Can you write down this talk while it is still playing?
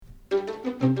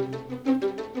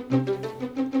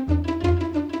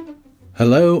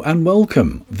Hello and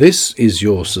welcome. This is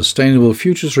your Sustainable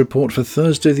Futures Report for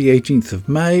Thursday the 18th of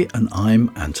May, and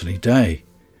I'm Anthony Day.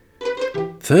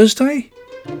 Thursday?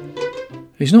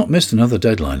 He's not missed another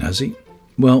deadline, has he?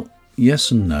 Well,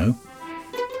 yes and no.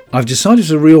 I've decided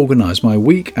to reorganise my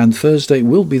week, and Thursday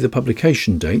will be the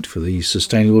publication date for the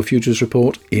Sustainable Futures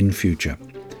Report in future.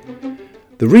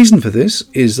 The reason for this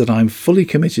is that I'm fully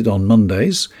committed on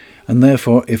Mondays, and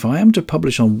therefore if I am to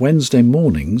publish on Wednesday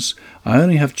mornings, I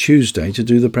only have Tuesday to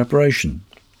do the preparation.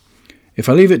 If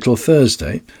I leave it till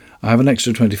Thursday, I have an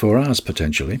extra 24 hours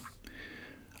potentially.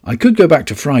 I could go back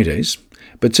to Fridays,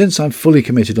 but since I'm fully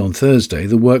committed on Thursday,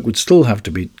 the work would still have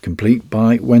to be complete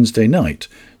by Wednesday night,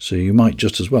 so you might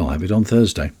just as well have it on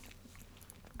Thursday.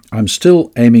 I'm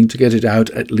still aiming to get it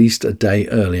out at least a day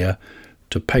earlier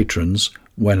to patrons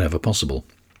whenever possible.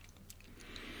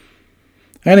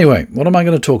 Anyway, what am I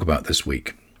going to talk about this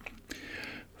week?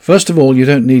 First of all, you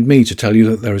don't need me to tell you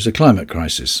that there is a climate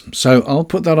crisis, so I'll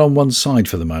put that on one side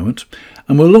for the moment,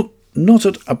 and we'll look not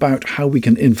at about how we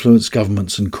can influence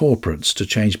governments and corporates to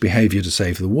change behaviour to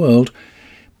save the world,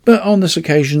 but on this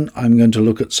occasion I'm going to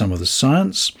look at some of the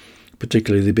science,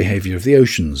 particularly the behaviour of the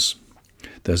oceans.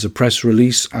 There's a press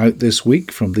release out this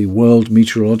week from the World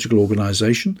Meteorological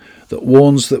Organization that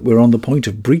warns that we're on the point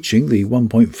of breaching the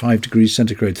 1.5 degrees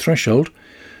centigrade threshold,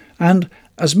 and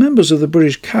as members of the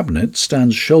British Cabinet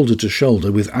stand shoulder to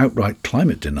shoulder with outright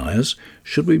climate deniers,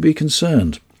 should we be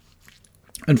concerned?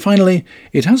 And finally,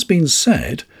 it has been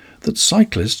said that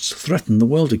cyclists threaten the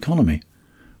world economy.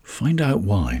 Find out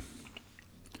why.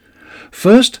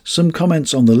 First, some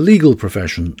comments on the legal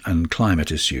profession and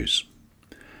climate issues.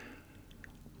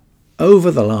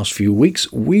 Over the last few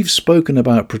weeks, we've spoken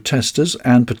about protesters,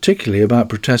 and particularly about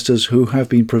protesters who have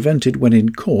been prevented when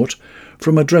in court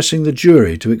from addressing the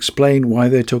jury to explain why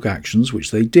they took actions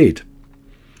which they did.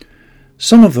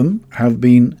 Some of them have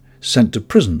been sent to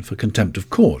prison for contempt of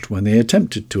court when they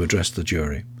attempted to address the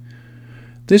jury.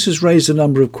 This has raised a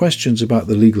number of questions about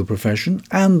the legal profession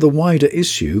and the wider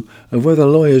issue of whether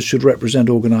lawyers should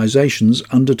represent organisations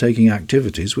undertaking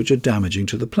activities which are damaging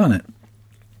to the planet.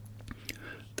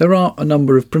 There are a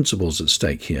number of principles at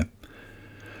stake here.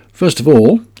 First of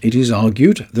all, it is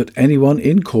argued that anyone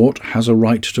in court has a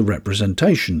right to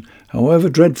representation, however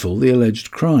dreadful the alleged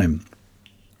crime.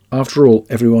 After all,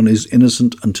 everyone is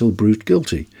innocent until proved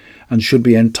guilty, and should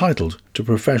be entitled to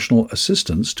professional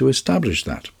assistance to establish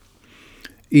that.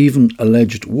 Even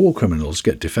alleged war criminals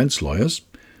get defence lawyers,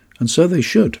 and so they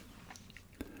should.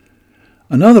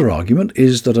 Another argument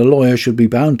is that a lawyer should be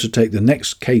bound to take the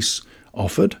next case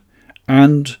offered,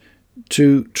 and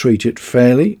to treat it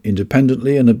fairly,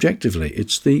 independently and objectively.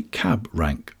 It's the cab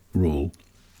rank rule.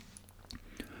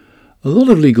 A lot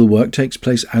of legal work takes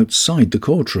place outside the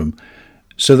courtroom,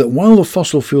 so that while the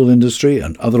fossil fuel industry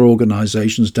and other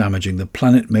organisations damaging the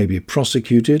planet may be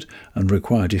prosecuted and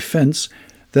require defence,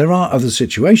 there are other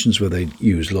situations where they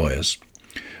use lawyers.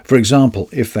 For example,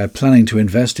 if they're planning to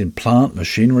invest in plant,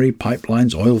 machinery,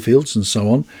 pipelines, oil fields and so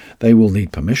on, they will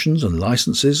need permissions and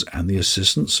licences and the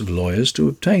assistance of lawyers to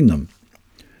obtain them.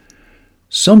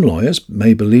 Some lawyers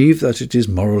may believe that it is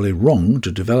morally wrong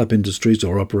to develop industries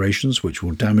or operations which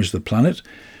will damage the planet,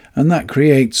 and that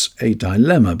creates a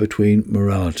dilemma between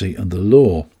morality and the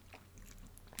law.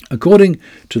 According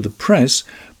to the press,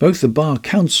 both the Bar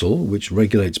Council, which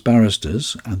regulates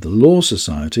barristers, and the Law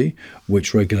Society,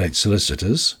 which regulates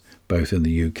solicitors, both in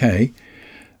the UK,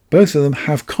 both of them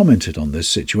have commented on this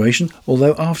situation,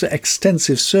 although after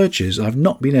extensive searches I've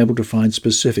not been able to find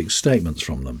specific statements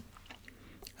from them.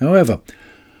 However,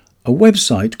 a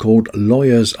website called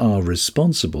Lawyers Are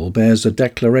Responsible bears a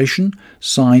declaration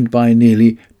signed by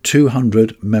nearly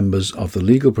 200 members of the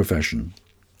legal profession.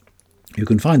 You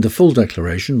can find the full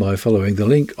declaration by following the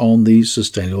link on the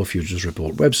Sustainable Futures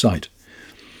Report website.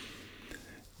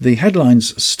 The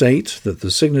headlines state that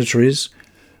the signatories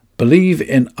believe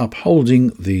in upholding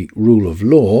the rule of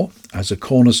law as a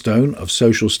cornerstone of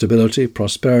social stability,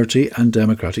 prosperity and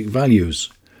democratic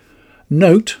values.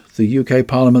 Note the UK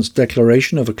Parliament's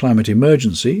declaration of a climate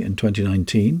emergency in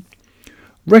 2019.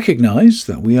 Recognise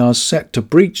that we are set to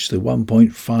breach the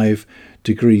 1.5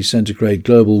 degrees centigrade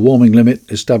global warming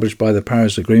limit established by the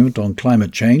Paris Agreement on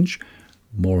climate change.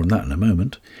 More on that in a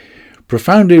moment.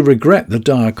 Profoundly regret the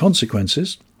dire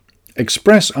consequences.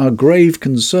 Express our grave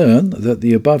concern that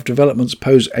the above developments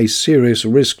pose a serious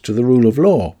risk to the rule of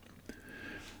law.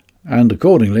 And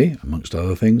accordingly, amongst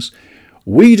other things,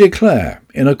 we declare,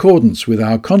 in accordance with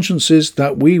our consciences,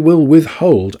 that we will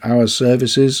withhold our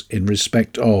services in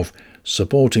respect of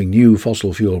supporting new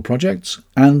fossil fuel projects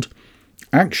and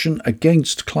action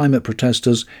against climate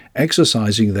protesters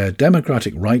exercising their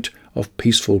democratic right of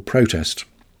peaceful protest.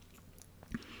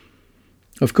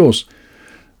 Of course,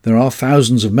 there are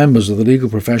thousands of members of the legal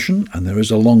profession, and there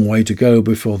is a long way to go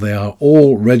before they are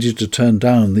all ready to turn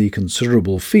down the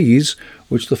considerable fees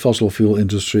which the fossil fuel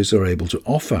industries are able to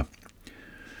offer.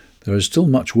 There is still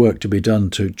much work to be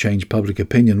done to change public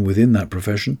opinion within that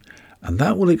profession, and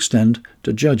that will extend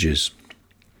to judges.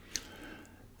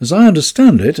 As I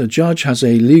understand it, a judge has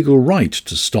a legal right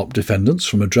to stop defendants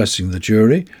from addressing the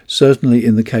jury, certainly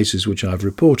in the cases which I've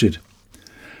reported.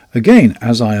 Again,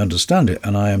 as I understand it,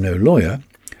 and I am no lawyer,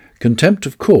 contempt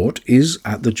of court is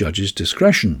at the judge's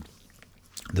discretion.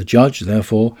 The judge,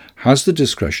 therefore, has the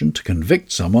discretion to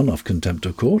convict someone of contempt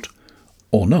of court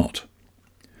or not.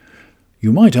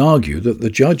 You might argue that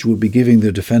the judge would be giving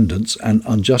the defendants an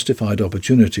unjustified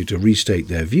opportunity to restate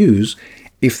their views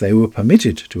if they were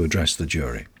permitted to address the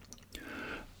jury.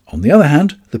 On the other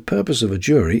hand, the purpose of a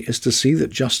jury is to see that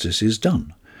justice is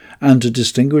done, and to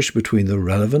distinguish between the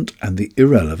relevant and the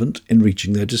irrelevant in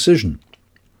reaching their decision.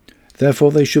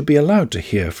 Therefore, they should be allowed to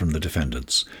hear from the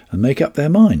defendants and make up their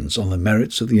minds on the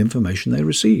merits of the information they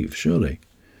receive, surely.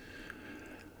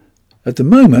 At the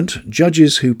moment,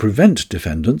 judges who prevent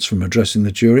defendants from addressing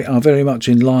the jury are very much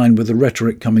in line with the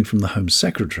rhetoric coming from the Home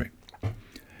Secretary.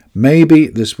 Maybe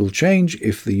this will change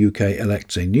if the UK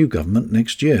elects a new government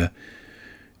next year.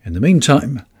 In the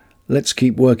meantime, let's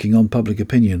keep working on public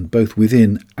opinion both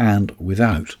within and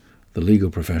without the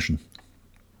legal profession.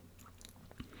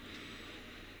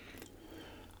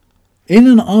 In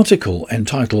an article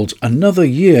entitled "Another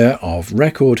Year of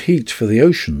Record Heat for the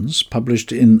Oceans,"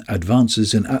 published in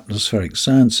Advances in Atmospheric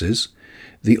Sciences,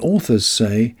 the authors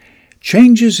say,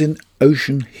 changes in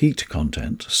ocean heat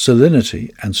content,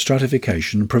 salinity and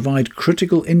stratification provide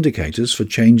critical indicators for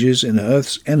changes in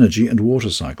Earth's energy and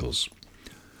water cycles.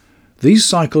 These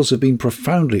cycles have been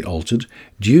profoundly altered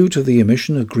due to the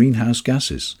emission of greenhouse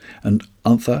gases and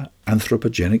other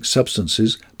anthropogenic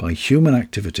substances by human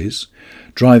activities,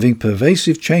 driving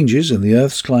pervasive changes in the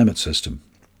Earth's climate system.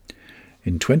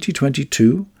 In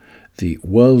 2022, the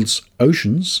world's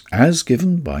oceans, as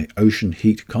given by ocean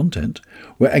heat content,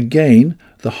 were again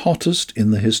the hottest in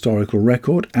the historical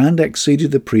record and exceeded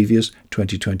the previous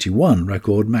 2021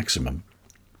 record maximum.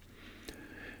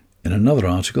 In another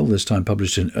article, this time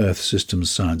published in Earth Systems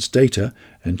Science Data,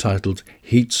 entitled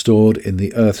 "Heat Stored in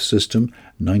the Earth System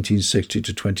 1960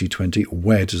 to 2020,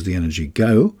 Where Does the Energy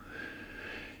Go?",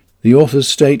 the authors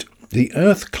state, the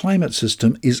Earth climate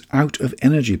system is out of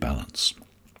energy balance,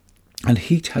 and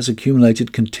heat has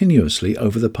accumulated continuously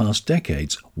over the past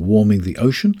decades, warming the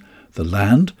ocean, the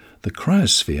land, the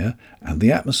cryosphere, and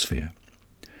the atmosphere.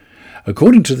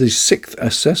 According to the 6th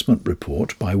Assessment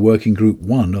Report by Working Group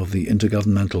 1 of the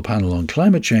Intergovernmental Panel on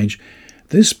Climate Change,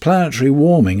 this planetary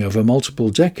warming over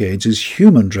multiple decades is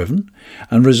human-driven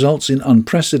and results in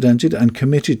unprecedented and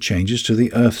committed changes to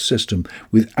the Earth system,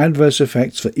 with adverse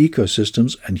effects for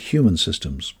ecosystems and human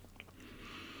systems.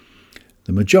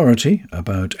 The majority,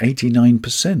 about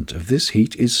 89% of this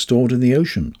heat, is stored in the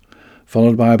ocean,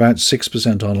 followed by about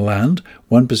 6% on land,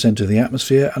 1% in the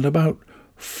atmosphere, and about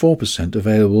 4%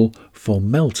 available for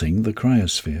melting the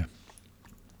cryosphere.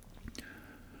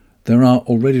 There are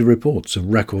already reports of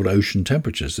record ocean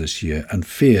temperatures this year and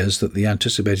fears that the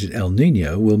anticipated El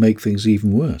Niño will make things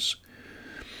even worse.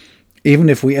 Even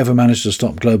if we ever manage to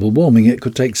stop global warming, it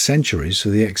could take centuries for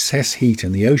the excess heat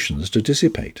in the oceans to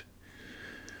dissipate.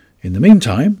 In the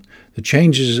meantime, the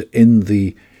changes in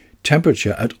the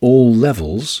temperature at all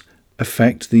levels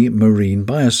affect the marine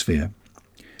biosphere.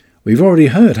 We've already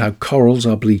heard how corals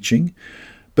are bleaching,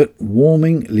 but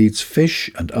warming leads fish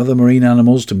and other marine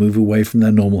animals to move away from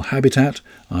their normal habitat,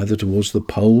 either towards the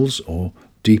poles or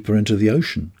deeper into the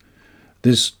ocean.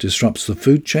 This disrupts the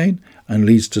food chain and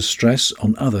leads to stress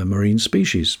on other marine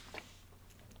species.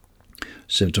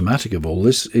 Symptomatic of all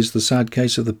this is the sad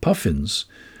case of the puffins.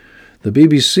 The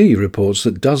BBC reports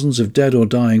that dozens of dead or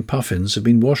dying puffins have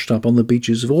been washed up on the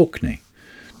beaches of Orkney,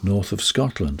 north of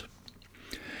Scotland.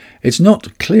 It's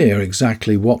not clear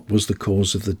exactly what was the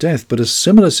cause of the death, but a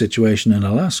similar situation in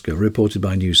Alaska, reported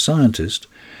by New Scientist,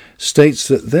 states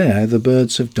that there the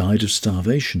birds have died of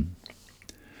starvation.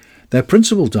 Their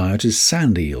principal diet is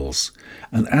sand eels,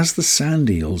 and as the sand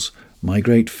eels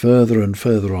migrate further and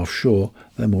further offshore,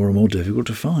 they're more and more difficult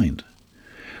to find.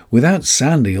 Without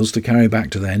sand eels to carry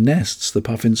back to their nests, the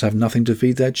puffins have nothing to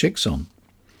feed their chicks on.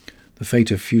 The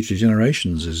fate of future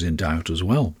generations is in doubt as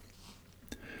well.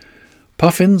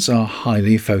 Puffins are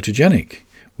highly photogenic,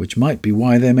 which might be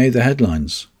why they made the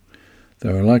headlines.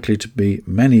 There are likely to be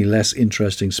many less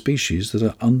interesting species that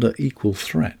are under equal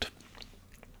threat.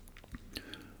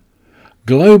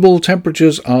 Global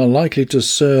temperatures are likely to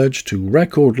surge to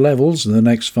record levels in the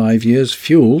next 5 years,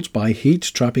 fueled by heat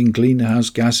trapping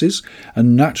greenhouse gases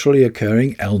and naturally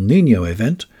occurring El Niño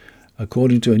event,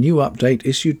 according to a new update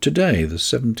issued today, the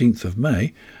 17th of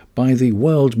May, by the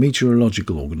World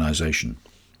Meteorological Organization.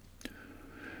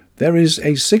 There is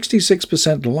a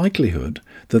 66% likelihood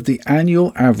that the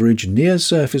annual average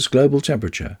near-surface global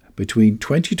temperature between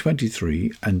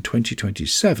 2023 and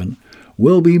 2027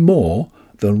 will be more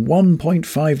than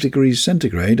 1.5 degrees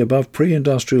centigrade above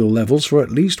pre-industrial levels for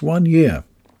at least 1 year.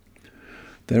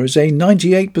 There is a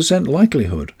 98%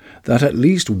 likelihood that at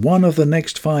least one of the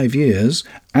next 5 years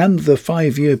and the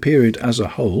 5-year period as a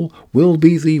whole will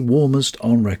be the warmest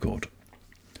on record.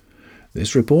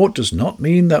 This report does not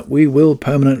mean that we will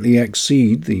permanently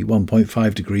exceed the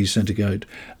 1.5 degrees centigrade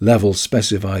level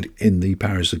specified in the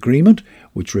Paris Agreement,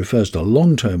 which refers to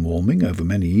long-term warming over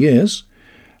many years.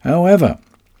 However,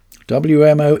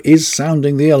 WMO is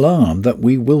sounding the alarm that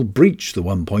we will breach the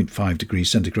 1.5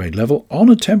 degrees centigrade level on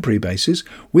a temporary basis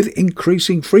with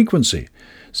increasing frequency,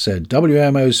 said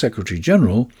WMO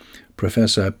Secretary-General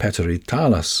Professor Petteri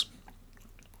Talas.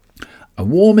 A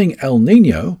warming El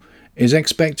Niño is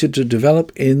expected to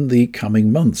develop in the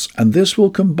coming months, and this will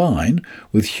combine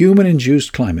with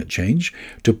human-induced climate change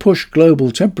to push global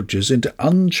temperatures into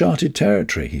uncharted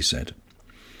territory, he said.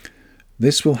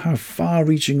 This will have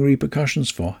far-reaching repercussions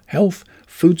for health,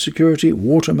 food security,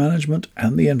 water management,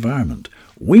 and the environment.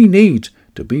 We need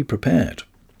to be prepared.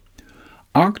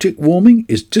 Arctic warming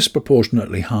is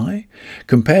disproportionately high.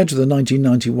 Compared to the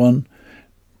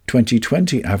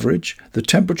 1991-2020 average, the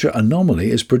temperature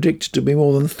anomaly is predicted to be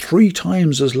more than 3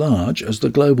 times as large as the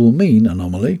global mean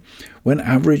anomaly when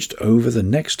averaged over the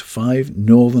next 5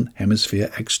 Northern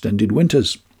Hemisphere extended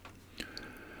winters.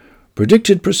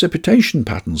 Predicted precipitation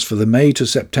patterns for the May to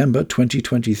September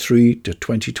 2023 to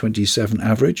 2027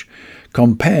 average,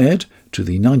 compared to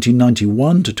the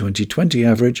 1991 to 2020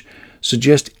 average,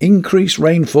 suggest increased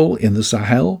rainfall in the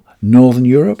Sahel, Northern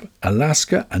Europe,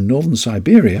 Alaska and Northern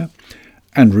Siberia,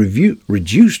 and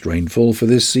reduced rainfall for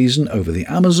this season over the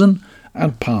Amazon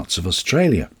and parts of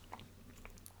Australia.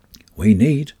 We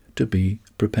need to be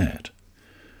prepared.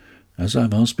 As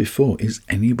I've asked before, is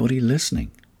anybody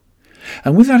listening?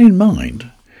 And with that in mind,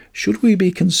 should we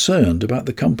be concerned about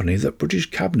the company that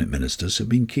British cabinet ministers have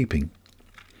been keeping?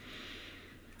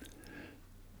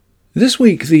 This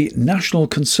week, the National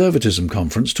Conservatism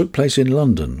Conference took place in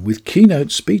London, with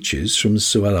keynote speeches from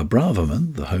Suella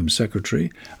Braverman, the Home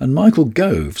Secretary, and Michael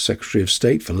Gove, Secretary of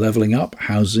State for Levelling Up,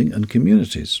 Housing and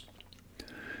Communities.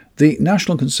 The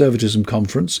National Conservatism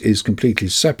Conference is completely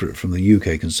separate from the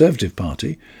UK Conservative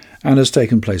Party and has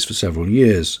taken place for several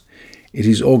years. It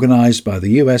is organised by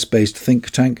the US-based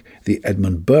think tank, the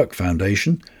Edmund Burke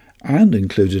Foundation, and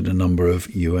included a number of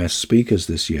US speakers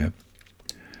this year.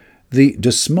 The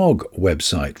DeSmog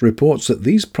website reports that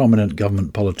these prominent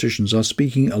government politicians are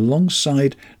speaking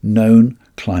alongside known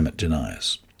climate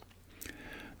deniers.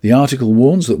 The article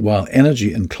warns that while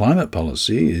energy and climate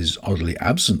policy is oddly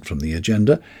absent from the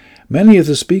agenda, many of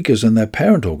the speakers and their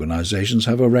parent organisations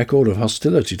have a record of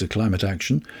hostility to climate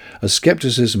action, a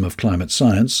scepticism of climate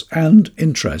science, and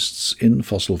interests in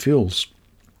fossil fuels.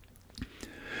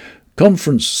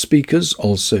 Conference speakers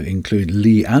also include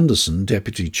Lee Anderson,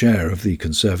 Deputy Chair of the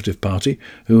Conservative Party,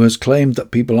 who has claimed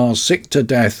that people are sick to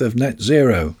death of net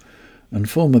zero, and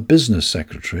former Business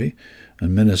Secretary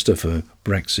and Minister for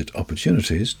Brexit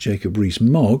Opportunities, Jacob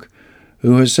Rees-Mogg,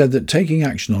 who has said that taking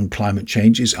action on climate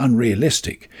change is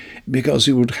unrealistic because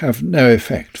it would have no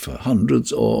effect for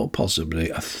hundreds or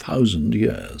possibly 1,000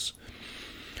 years.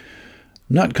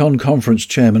 NatCon Conference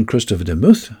Chairman Christopher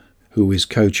DeMuth, who is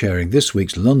co-chairing this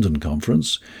week's London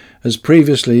conference, has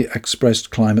previously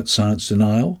expressed climate science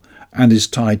denial and is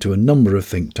tied to a number of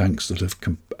think tanks that have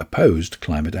opposed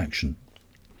climate action.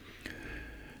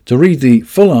 To read the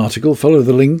full article, follow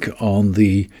the link on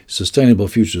the Sustainable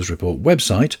Futures Report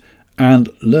website and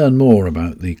learn more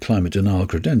about the climate denial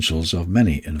credentials of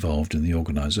many involved in the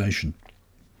organisation.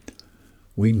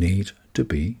 We need to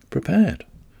be prepared,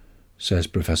 says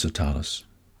Professor Talas.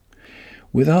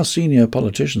 With our senior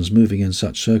politicians moving in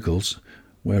such circles,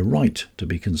 we're right to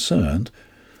be concerned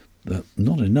that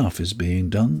not enough is being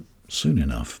done soon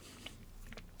enough.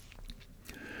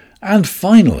 And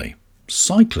finally,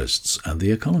 cyclists and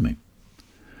the economy.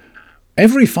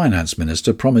 Every finance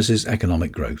minister promises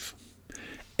economic growth.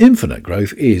 Infinite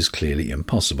growth is clearly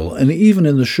impossible, and even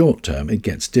in the short term it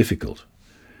gets difficult.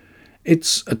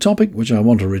 It's a topic which I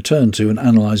want to return to and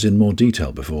analyse in more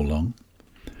detail before long.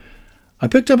 I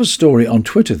picked up a story on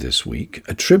Twitter this week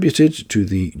attributed to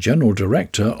the General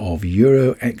Director of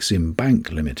Euro Exim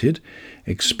Bank Limited,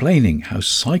 explaining how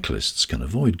cyclists can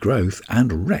avoid growth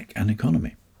and wreck an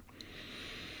economy.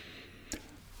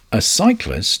 A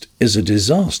cyclist is a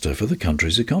disaster for the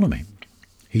country's economy.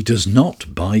 He does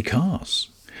not buy cars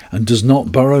and does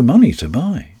not borrow money to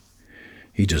buy.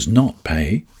 He does not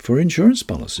pay for insurance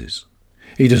policies.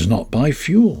 He does not buy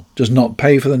fuel, does not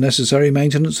pay for the necessary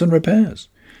maintenance and repairs.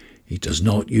 He does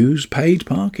not use paid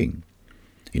parking.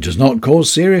 He does not cause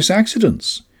serious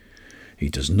accidents. He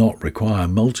does not require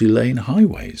multi-lane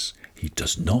highways. He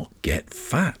does not get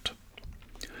fat.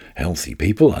 Healthy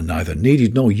people are neither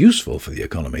needed nor useful for the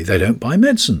economy. They don't buy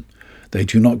medicine. They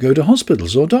do not go to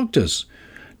hospitals or doctors.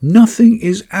 Nothing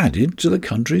is added to the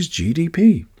country's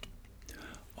GDP.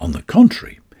 On the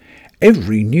contrary,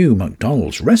 every new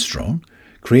McDonald's restaurant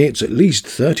creates at least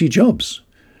 30 jobs.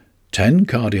 10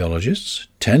 cardiologists,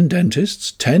 10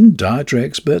 dentists, 10 dietary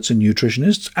experts and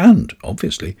nutritionists, and,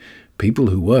 obviously, people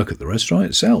who work at the restaurant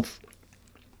itself.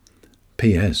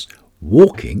 P.S.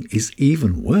 Walking is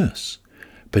even worse.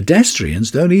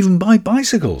 Pedestrians don't even buy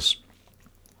bicycles.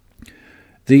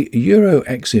 The Euro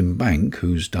Exim Bank,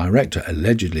 whose director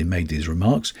allegedly made these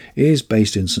remarks, is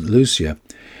based in St. Lucia,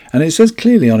 and it says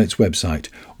clearly on its website,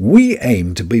 "We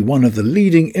aim to be one of the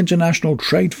leading international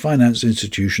trade finance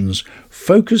institutions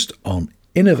focused on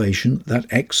innovation that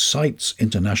excites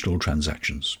international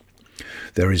transactions.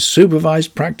 There is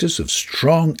supervised practice of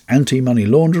strong anti-money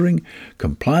laundering,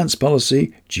 compliance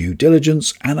policy, due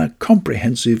diligence, and a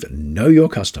comprehensive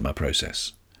know-your-customer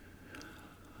process."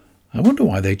 I wonder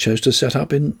why they chose to set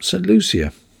up in St.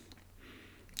 Lucia.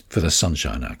 For the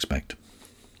sunshine, I expect.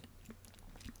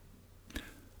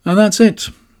 And that's it.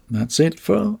 That's it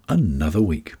for another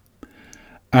week.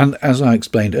 And as I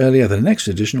explained earlier, the next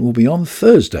edition will be on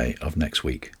Thursday of next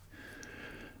week.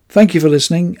 Thank you for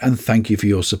listening, and thank you for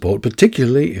your support,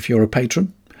 particularly if you're a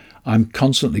patron. I'm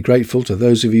constantly grateful to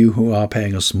those of you who are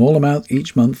paying a small amount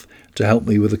each month to help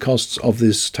me with the costs of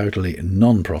this totally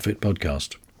non-profit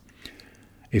podcast.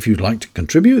 If you'd like to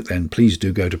contribute, then please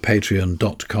do go to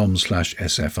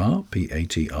patreon.com/SFR,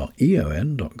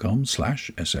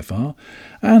 patreon.com/SFR,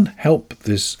 and help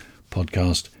this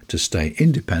podcast to stay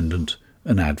independent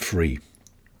and ad-free.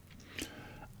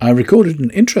 I recorded an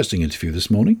interesting interview this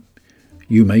morning.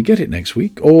 You may get it next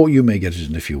week, or you may get it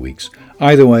in a few weeks.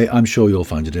 Either way, I'm sure you'll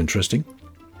find it interesting.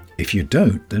 If you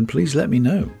don't, then please let me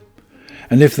know.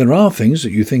 And if there are things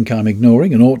that you think I'm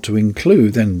ignoring and ought to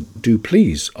include, then do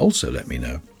please also let me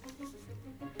know.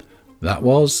 That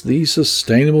was the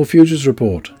Sustainable Futures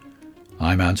Report.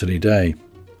 I'm Anthony Day.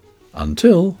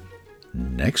 Until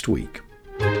next week.